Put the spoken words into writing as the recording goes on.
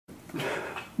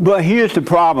But here's the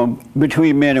problem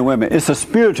between men and women. It's a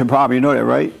spiritual problem. You know that,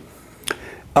 right?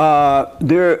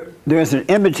 There's an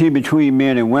enmity between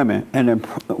men and women, and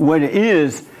what it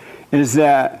is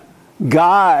that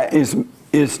God is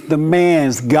the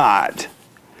man's God,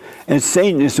 and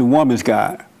Satan is the woman's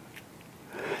God.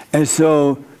 And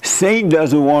so Satan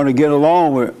doesn't want to get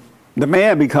along with the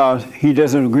man because he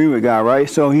doesn't agree with God, right?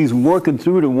 So he's working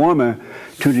through the woman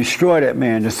to destroy that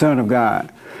man, the Son of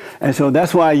God. And so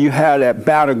that's why you have that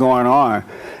battle going on.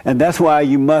 And that's why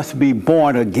you must be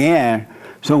born again.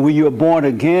 So when you're born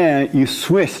again, you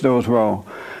switch those roles.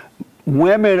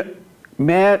 Men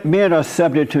are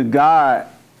subject to God,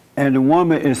 and the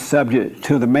woman is subject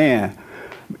to the man.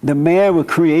 The man was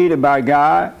created by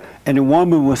God, and the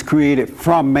woman was created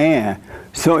from man.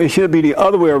 So it should be the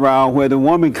other way around, where the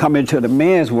woman come into the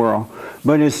man's world,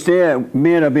 but instead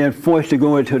men are being forced to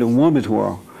go into the woman's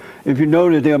world. If you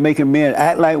notice, they're making men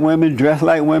act like women, dress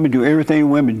like women, do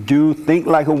everything women do, think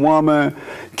like a woman,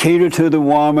 cater to the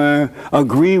woman,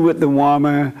 agree with the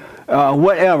woman,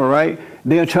 whatever, right?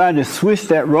 They're trying to switch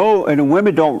that role, and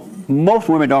most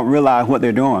women don't realize what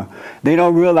they're doing. They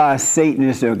don't realize Satan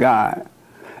is their God.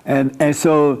 And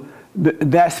so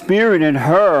that spirit in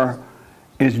her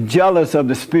is jealous of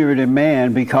the spirit in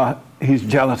man because he's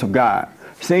jealous of God.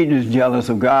 Satan is jealous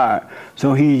of God.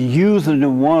 So he's using the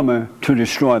woman to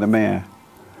destroy the man.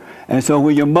 And so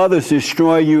when your mothers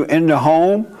destroy you in the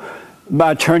home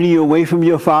by turning you away from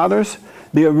your fathers,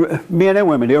 men and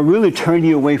women, they're really turning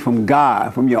you away from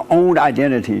God, from your own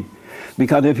identity.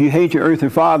 Because if you hate your earthly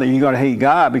father, you're going to hate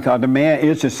God, because the man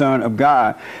is the son of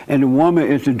God and the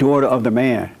woman is the daughter of the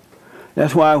man.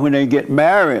 That's why when they get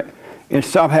married and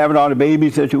stop having all the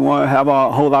babies that you want to have,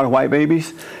 a whole lot of white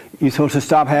babies, you're supposed to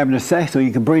stop having the sex so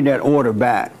you can bring that order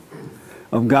back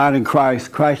of God and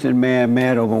Christ, Christ and man,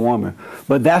 man over woman.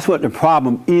 But that's what the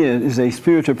problem is a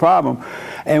spiritual problem.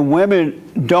 And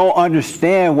women don't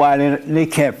understand why they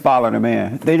can't follow the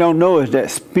man. They don't know it's that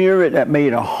spirit that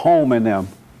made a home in them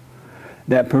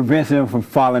that prevents them from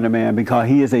following the man, because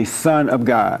he is a son of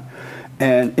God.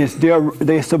 And it's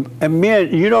and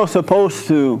men, you're not supposed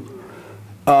to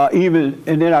and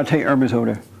then I'll take Hermes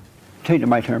over there. Take the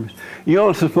mic, Hermes.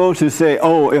 You're supposed to say,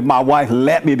 oh, if my wife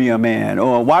let me be a man,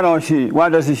 or why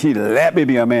doesn't she let me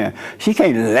be a man? She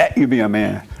can't let you be a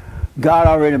man. God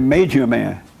already made you a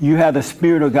man. You have the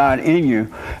Spirit of God in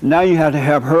you. Now you have to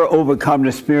have her overcome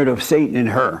the spirit of Satan in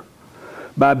her.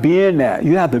 By being that,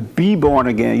 you have to be born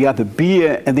again. You have to be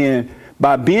it, and then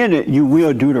by being it, you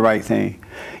will do the right thing.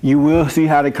 You will see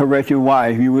how to correct your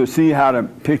wife. You will see how to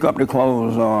pick up the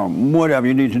clothes or whatever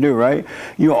you need to do, right?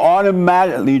 You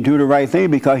automatically do the right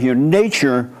thing because your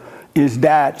nature is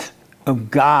that of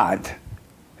God.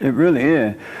 It really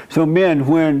is. So men,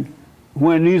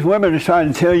 when these women are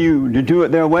trying to tell you to do it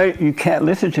their way, you can't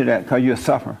listen to that because you'll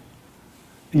suffer.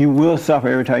 You will suffer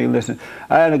every time you listen.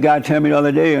 I had a guy tell me the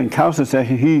other day in counseling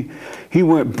session, he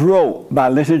went broke by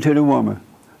listening to the woman.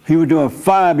 He was doing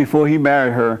fine before he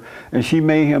married her, and she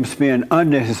made him spend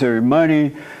unnecessary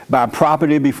money, buy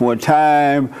property before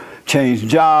time, change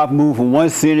job, move from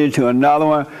one city to another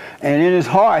one. And in his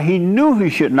heart, he knew he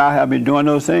should not have been doing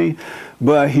those things,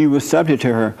 but he was subject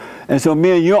to her. And so,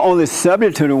 men, you're only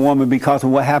subject to the woman because of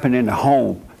what happened in the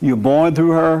home. You're born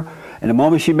through her, and the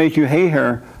moment she makes you hate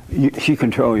her, she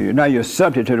controls you. Now you're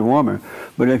subject to the woman.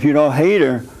 But if you don't hate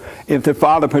her, if the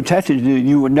father protected you,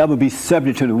 you would never be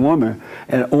subject to the woman,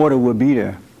 and order would be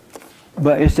there.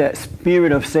 But it's that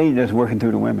spirit of Satan that's working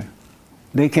through the women.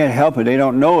 They can't help it. They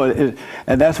don't know it.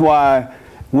 And that's why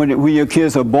when your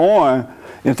kids are born,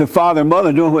 if the father and mother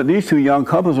are doing what these two young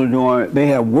couples are doing, they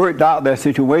have worked out that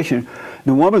situation,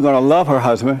 the woman's going to love her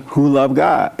husband who loved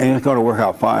God, and it's going to work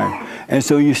out fine. And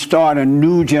so you start a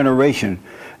new generation.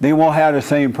 They won't have the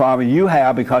same problem you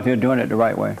have because they're doing it the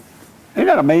right way. Isn't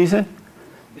that amazing?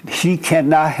 She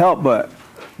cannot help but,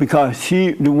 because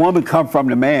the woman come from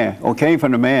the man, or came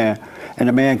from the man, and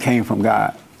the man came from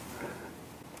God.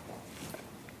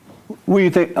 What do you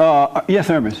think? Yes,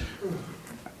 Hermes.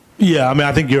 Yeah, I mean,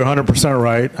 I think you're 100%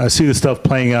 right. I see this stuff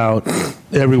playing out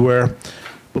everywhere.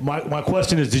 But my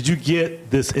question is, did you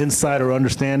get this insight or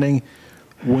understanding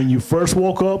when you first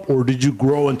woke up, or did you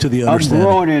grow into the understanding?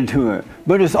 I'm growing into it.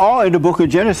 But it's all in the book of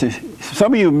Genesis.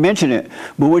 Some of you mentioned it,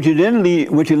 but what you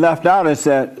left out is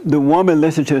that the woman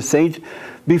listened to Satan.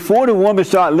 Before the woman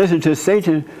started listening to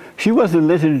Satan, she wasn't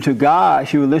listening to God,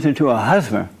 she was listening to her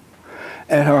husband.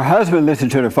 And her husband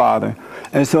listened to the Father.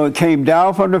 And so it came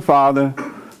down from the Father,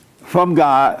 from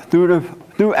God,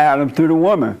 through Adam, through the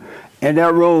woman. And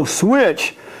that role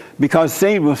switched because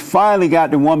Satan was finally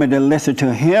got the woman to listen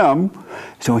to him,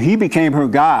 so he became her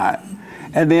God.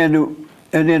 And then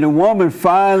And then the woman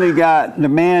finally got the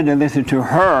man to listen to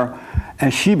her,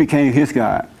 and she became his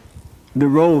God. The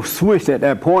role switched at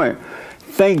that point.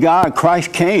 Thank God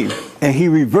Christ came, and he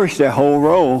reversed that whole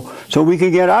role so we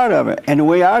could get out of it. And the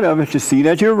way out of it is to see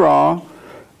that you're wrong,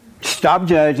 stop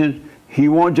judging. He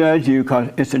won't judge you because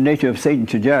it's the nature of Satan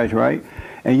to judge, right?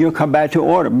 And you'll come back to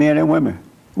order, men and women.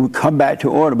 We'll come back to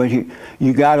order, but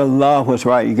you got to love what's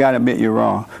right. You got to admit you're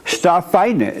wrong. Stop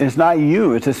fighting it. It's not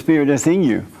you. It's the spirit that's in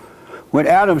you. When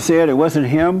Adam said it wasn't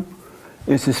him,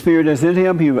 it's the spirit that's in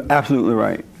him, he was absolutely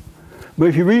right. But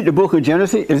if you read the book of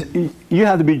Genesis, you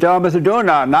have to be dumb as a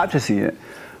doorknob not to see it.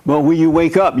 But when you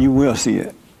wake up, you will see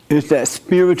it. It's that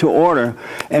spiritual order.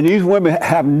 And these women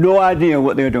have no idea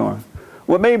what they're doing.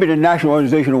 Well, maybe the National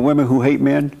Organization of Women Who Hate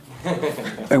Men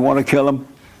and want to kill them,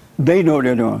 they know what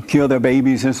they're doing, kill their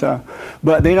babies and stuff.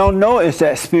 But they don't know it's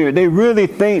that spirit. They really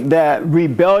think that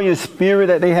rebellious spirit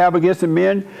that they have against the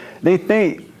men, they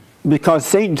think, because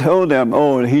Satan told them,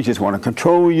 oh, he just want to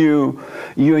control you.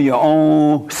 You're your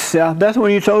own self. That's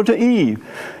what he told to Eve.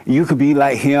 You could be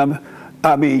like him.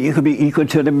 I mean, you could be equal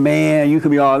to the man. You could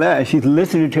be all that. And she's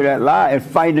listening to that lie and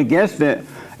fighting against it,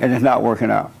 and it's not working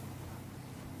out.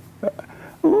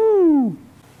 Ooh.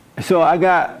 So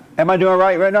am I doing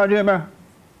right now, Jimmy?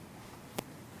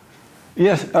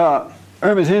 Yes,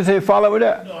 Ernest, anything to follow with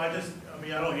that? No,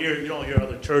 you don't hear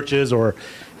other churches or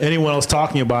anyone else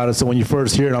talking about it. So when you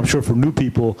first hear it, I'm sure for new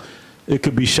people, it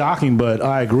could be shocking, but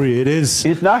I agree. It is.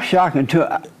 It's not shocking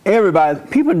to everybody.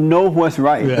 People know what's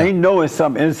right. Yeah. They know it's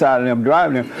something inside of them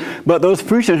driving them. But those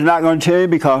preachers are not going to tell you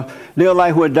because they're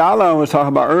like what Darla was talking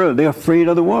about earlier. They're afraid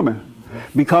of the woman.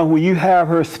 Because when you have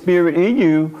her spirit in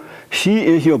you, she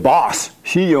is your boss.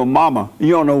 She your mama.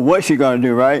 You don't know what she's going to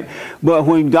do, right? But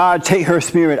when God take her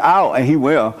spirit out, and he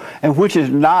will, and which is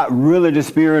not really the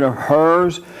spirit of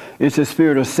hers, it's the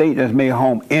spirit of Satan that's made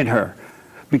home in her.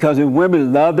 Because if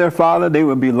women love their father, they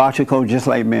would be logical just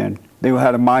like men. They would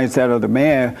have the mindset of the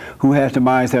man who has the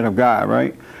mindset of God,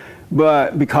 right?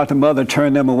 But because the mother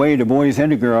turned them away, the boys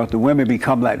and the girls, the women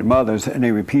become like the mothers, and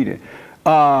they repeat it.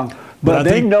 But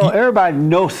they know, everybody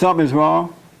knows something's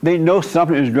wrong. They know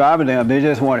something is driving them. They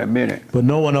just won't admit it. But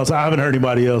no one else, I haven't heard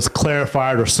anybody else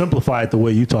clarify it or simplify it the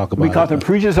way you talk about because it. Because the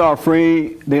preachers are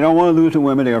afraid. They don't want to lose the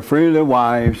women. They're afraid of their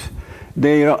wives.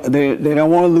 They don't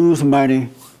want to lose money.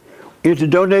 Is the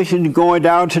donation going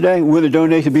down today? Will the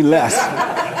donation be less?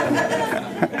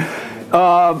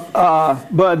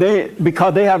 But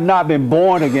because they have not been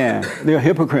born again, they're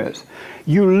hypocrites.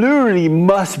 You literally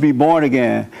must be born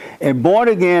again. And born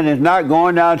again is not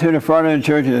going down to the front of the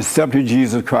church and accepting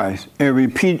Jesus Christ and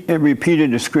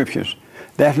repeating the scriptures.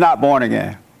 That's not born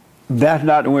again. That's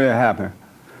not the way it happened.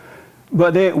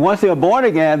 But once they're born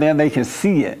again, then they can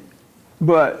see it.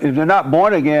 But if they're not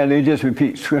born again, they just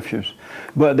repeat scriptures.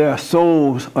 But their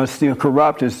souls are still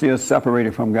corrupt and still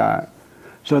separated from God.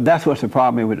 So that's what's the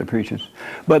problem with the preachers.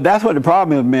 But that's what the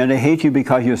problem is, man. They hate you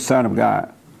because you're a son of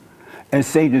God. And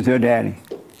Satan is their daddy.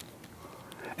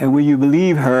 And when you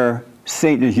believe her,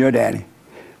 Satan is your daddy.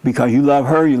 Because you love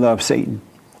her, you love Satan.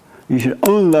 You should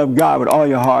only love God with all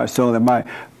your heart, soul, and mind.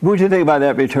 What do you think about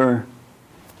that, Victoria?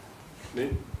 Me?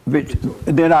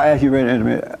 Then I'll ask you right in a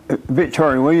minute.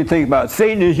 Victoria, what do you think about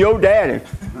Satan is your daddy?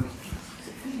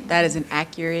 That is an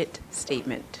accurate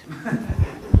statement.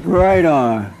 Right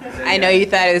on. I know you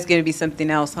thought it was going to be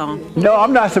something else, huh? No,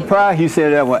 I'm not surprised you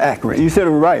said that was accurate. You said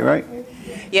it was right?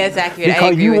 Yeah, it's accurate. Because I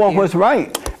agree you with want what's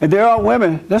right. And there are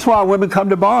women, that's why women come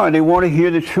to bar, they want to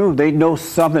hear the truth. They know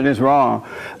something is wrong,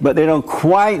 but they don't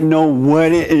quite know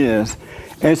what it is.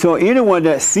 And so anyone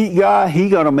that seeks God,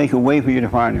 he's going to make a way for you to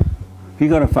find him. He's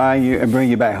going to find you and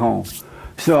bring you back home.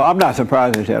 So I'm not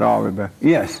surprised at that at all, Rebecca.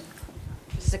 Yes?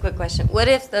 Just a quick question. What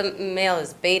if the male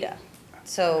is beta?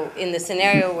 So in the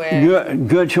scenario where...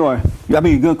 Good choice. I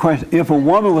mean, good question. If a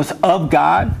woman was of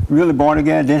God, really born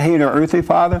again, didn't hate her earthly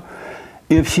father,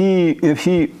 if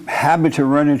she happened to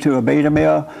run into a beta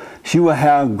male, she would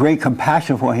have great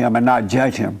compassion for him and not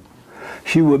judge him.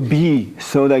 She would be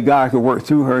so that God could work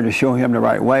through her to show him the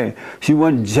right way. She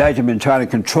wouldn't judge him and try to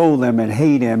control him and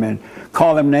hate him and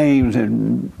call him names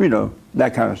and,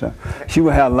 that kind of stuff. She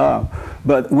would have love.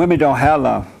 But women don't have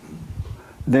love.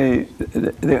 They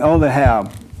only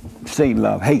have Satan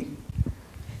love, hate.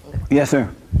 Yes, sir.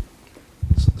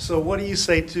 So what do you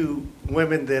say to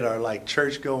women that are like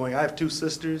church going? I have two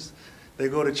sisters. They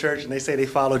go to church and they say they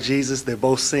follow Jesus. They're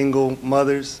both single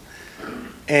mothers.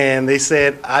 And they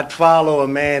said, I'd follow a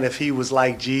man if he was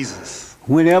like Jesus.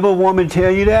 Whenever a woman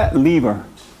tell you that, leave her.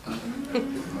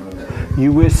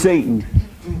 You with Satan.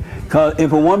 Because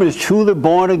if a woman is truly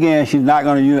born again, she's not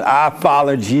going to use, I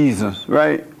follow Jesus,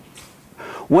 right?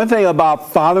 One thing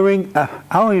about following, I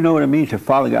don't even know what it means to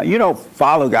follow God. You don't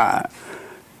follow God.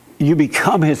 You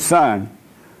become his son.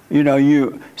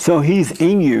 So he's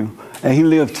in you and he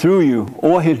lives through you,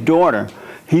 or his daughter.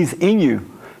 He's in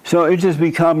you. So it just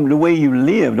becomes the way you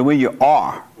live, the way you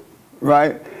are,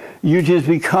 right? You just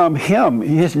become him,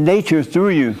 his nature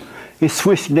through you. He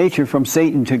switched nature from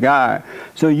Satan to God.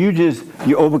 So you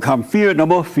overcome fear, no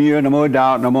more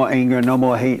doubt, no more anger, no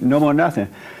more hate, no more nothing.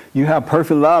 You have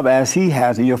perfect love as he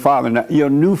has in your father, your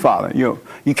new father.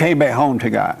 You came back home to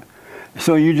God.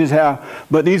 So you just have,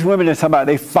 but these women that talk about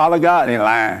they follow God, they're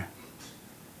lying.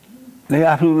 They're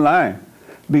absolutely lying.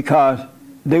 Because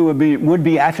they would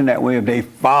be acting that way if they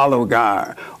follow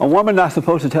God. A woman not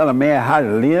supposed to tell a man how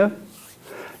to live.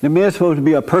 The man's supposed to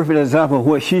be a perfect example of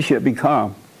what she should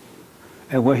become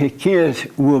and what his kids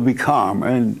will become.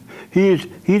 And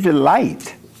he's a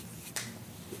light.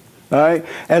 All right?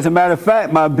 As a matter of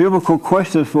fact, my biblical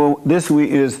question for this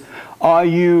week is, are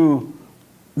you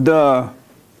the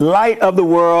light of the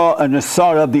world and the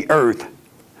salt of the earth?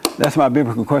 That's my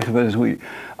biblical question for this week.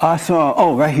 I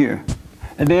saw, right here.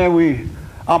 And then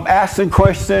I'm asking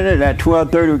questions, and at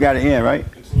 12:30 we got to end, right?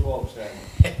 It's 12, Sam.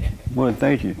 Well,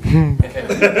 thank you.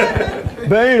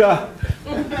 Beta.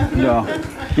 No.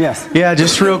 Yes. Yeah,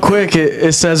 just real quick,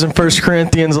 it says in 1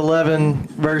 Corinthians 11,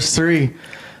 verse 3,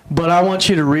 but I want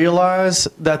you to realize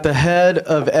that the head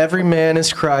of every man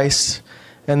is Christ,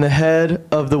 and the head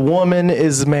of the woman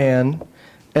is man,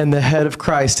 and the head of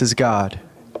Christ is God.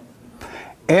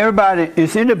 Everybody,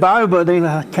 it's in the Bible, but they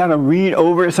kind of read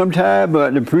over it sometimes,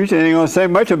 but the preacher ain't going to say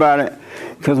much about it,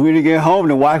 because when you get home,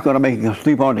 the wife's going to make him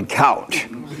sleep on the couch.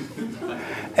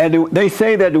 And they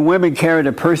say that the women carry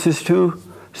the purses too,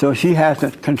 so she has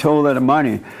the control of the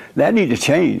money. That needs to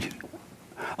change.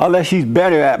 Unless she's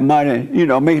better at money,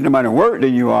 making the money work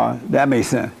than you are, that makes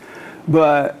sense.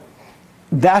 But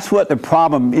that's what the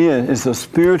problem is. It's a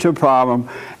spiritual problem,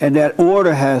 and that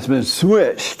order has been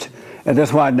switched, and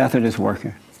that's why nothing is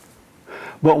working.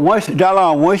 But once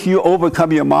you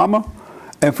overcome your mama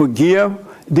and forgive,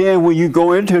 then when you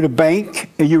go into the bank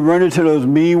and you run into those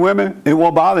mean women, it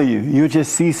won't bother you. You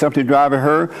just see something driving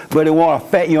her, but it won't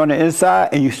affect you on the inside,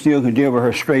 and you still can deal with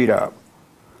her straight up.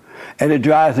 And it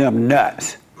drives them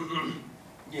nuts.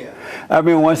 Yeah. I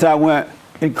mean, once I went,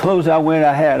 in clothes I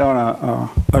had on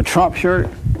a Trump shirt.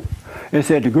 It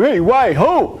said, the great white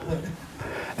hope.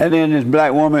 And then this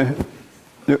black woman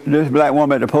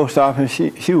at the post office,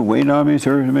 she was waiting on me,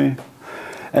 serving me.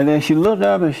 And then she looked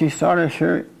up and she saw that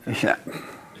shirt, and she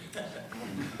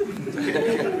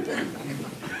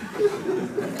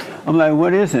I'm like,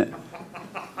 what is it?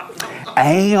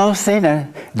 I ain't gonna say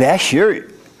nothing. That shirt.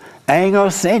 I ain't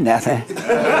gonna say nothing.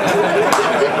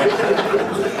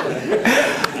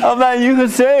 I'm like, you can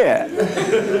say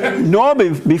it.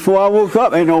 Normally, before I woke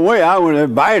up, ain't no way I would have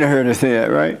invited her to say it,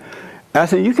 right? I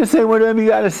said, you can say whatever you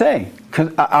got to say,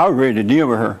 because I was ready to deal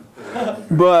with her.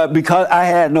 But because I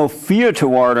had no fear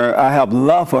toward her, I had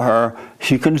love for her,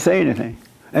 she couldn't say anything.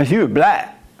 And she was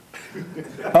black.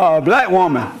 A black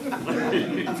woman.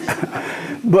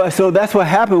 But so that's what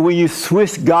happened when you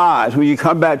switch gods. When you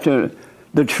come back to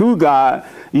the true God,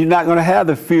 you're not going to have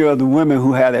the fear of the women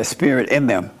who have that spirit in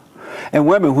them. And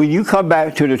women, when you come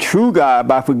back to the true God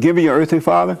by forgiving your earthly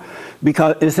father,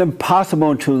 because it's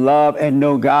impossible to love and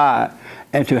know God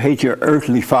and to hate your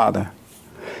earthly father.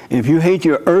 If you hate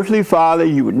your earthly father,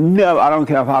 you would never, I don't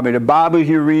care how many Bibles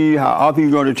you read, how often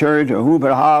you go to church, or hoop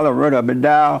and holler, run up and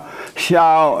down,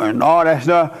 shout, and all that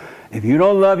stuff. If you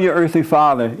don't love your earthly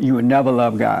father, you would never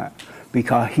love God,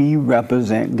 because he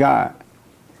represents God.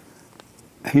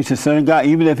 He's the son of God.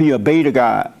 Even if he's a beta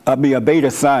God, be a beta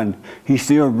son, he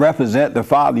still represents the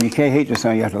father. You can't hate the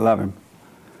son, you have to love him.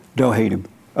 Don't hate him.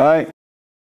 All right?